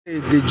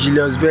The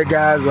Julius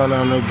Bergers on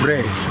a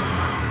break,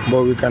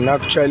 but we can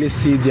actually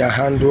see their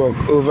handwork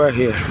over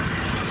here.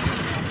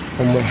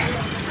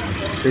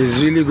 It's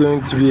really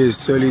going to be a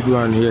solid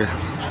one here.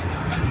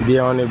 They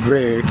are on a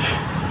break.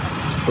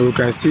 We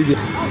can see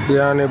they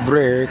are on a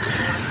break,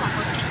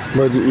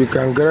 but we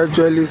can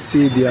gradually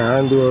see their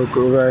handwork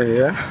over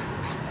here.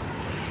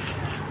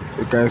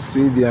 You can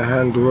see their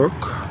handwork.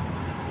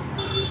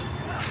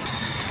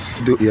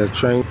 They are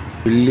trying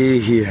to lay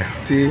here.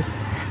 See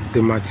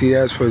the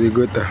materials for the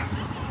gutter.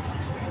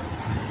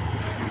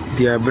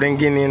 They are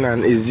bringing in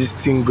an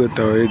existing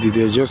gutter already.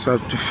 They just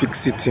have to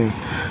fix it in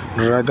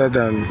rather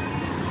than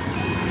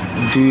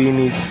doing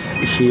it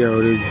here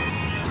already.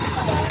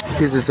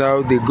 This is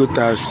how the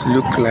gutters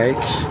look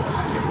like.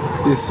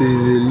 This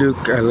is the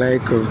look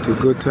alike of the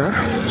gutter,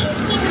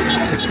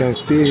 as you can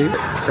see,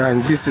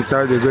 and this is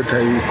how the gutter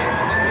is.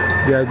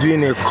 They are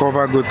doing a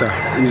cover gutter.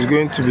 It's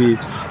going to be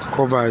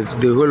covered.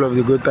 The whole of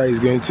the gutter is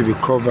going to be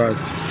covered.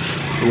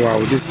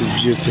 Wow, this is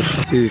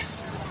beautiful.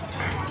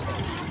 This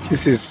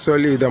is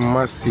solid and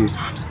massive.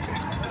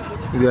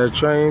 They are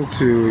trying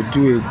to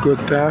do a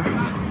gutter,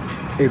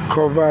 a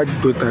covered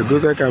gutter.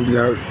 Gutter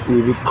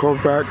will be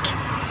covered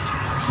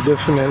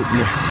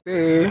definitely.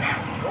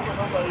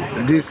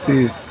 This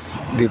is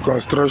the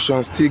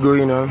construction still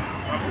going on.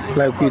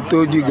 Like we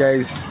told you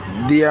guys,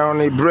 they are on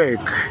a break.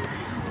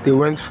 They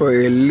went for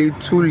a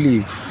little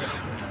leave.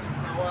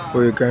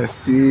 But you can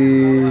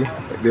see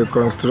the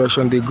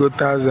construction. The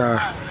gutters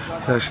are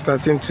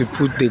starting to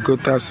put the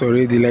gutters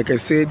already. Like I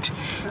said,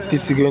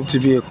 this is going to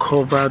be a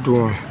covered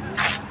one.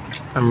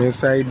 I'm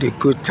inside the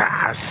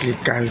gutters. You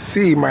can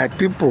see, my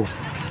people,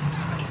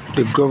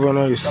 the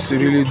governor is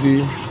really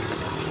doing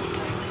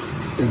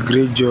a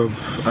great job,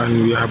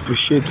 and we are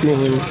appreciating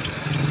him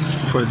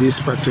for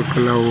this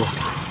particular work.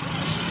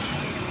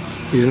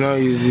 It's not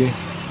easy.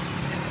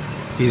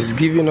 He's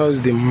giving us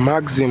the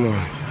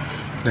maximum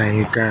that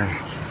he can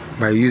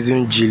by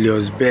using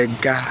Julius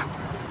Berger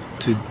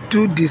to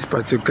do this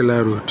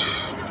particular road.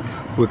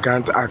 We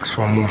can't ask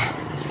for more.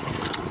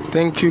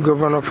 Thank you,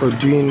 Governor, for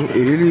doing a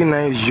really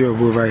nice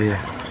job over here.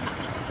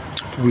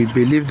 We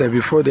believe that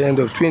before the end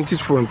of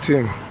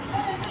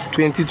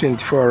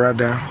 2024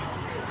 rather,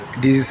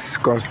 this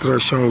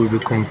construction will be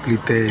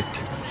completed.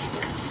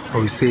 I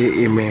will say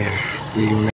amen. Amen.